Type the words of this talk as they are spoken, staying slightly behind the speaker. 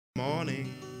Morning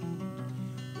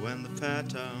when the fat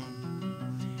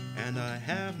down and I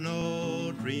have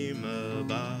no dream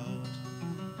about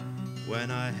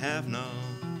when I have now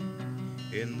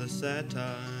in the sad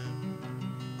time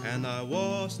and I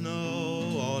was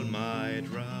no all my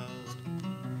drought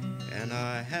and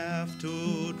I have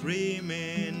to dream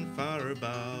in far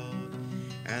about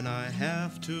and I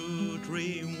have to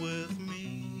dream with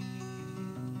me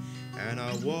and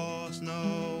I was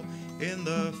no in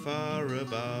the far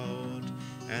about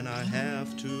and I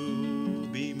have to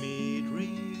be me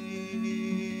dream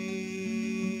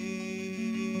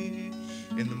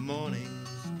in the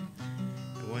mornings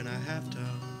when I have to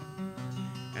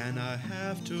and I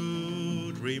have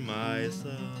to dream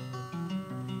myself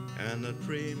and the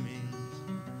dreaming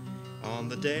on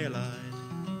the daylight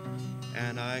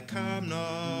and I come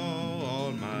now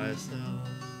all myself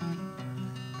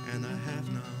and I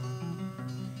have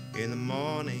now in the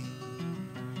morning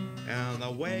and I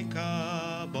wake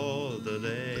up all the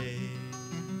day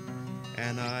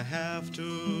and I have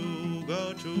to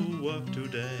go to work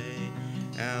today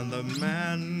and the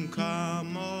man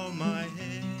come all my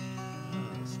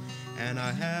hairs and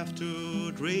I have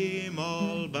to dream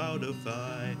all about a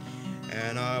fight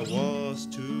and I was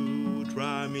to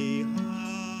try me hard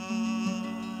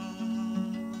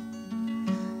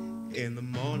in the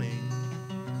morning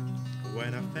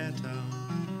when I fat down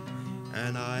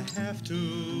and I have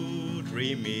to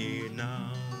dream it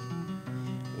now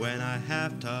when I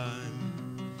have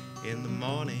time in the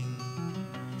morning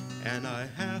and I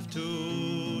have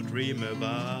to dream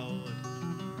about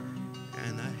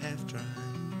and I have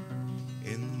time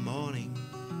in the morning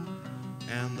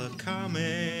and the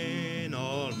coming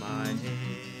all my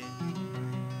head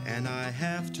and I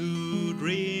have to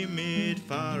dream it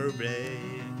far away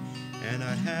and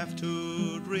I have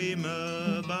to dream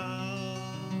about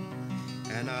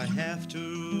and I have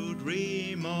to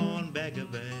dream on back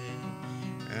again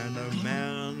and a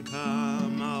man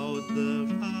come out the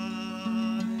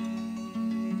fight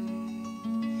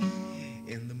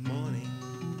in the morning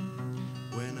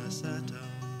when I sat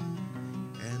down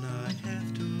and I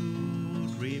have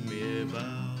to dream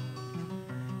about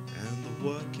and the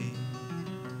working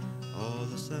all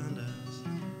the Sundays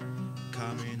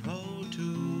coming home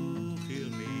to feel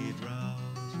me drowse.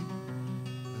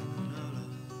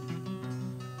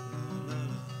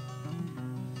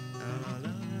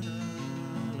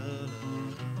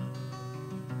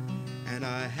 And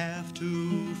I have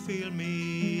to feel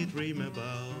me dream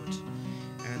about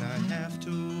and I have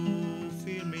to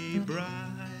feel me bright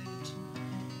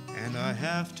and I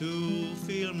have to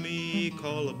feel me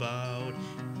call about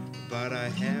but I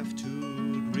have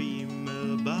to dream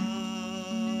about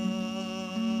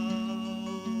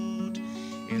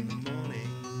in the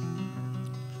morning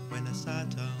when I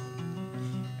sat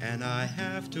down and I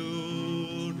have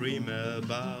to dream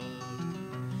about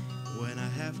when I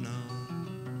have now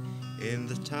in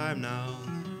the time now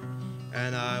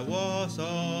and I was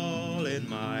all in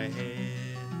my head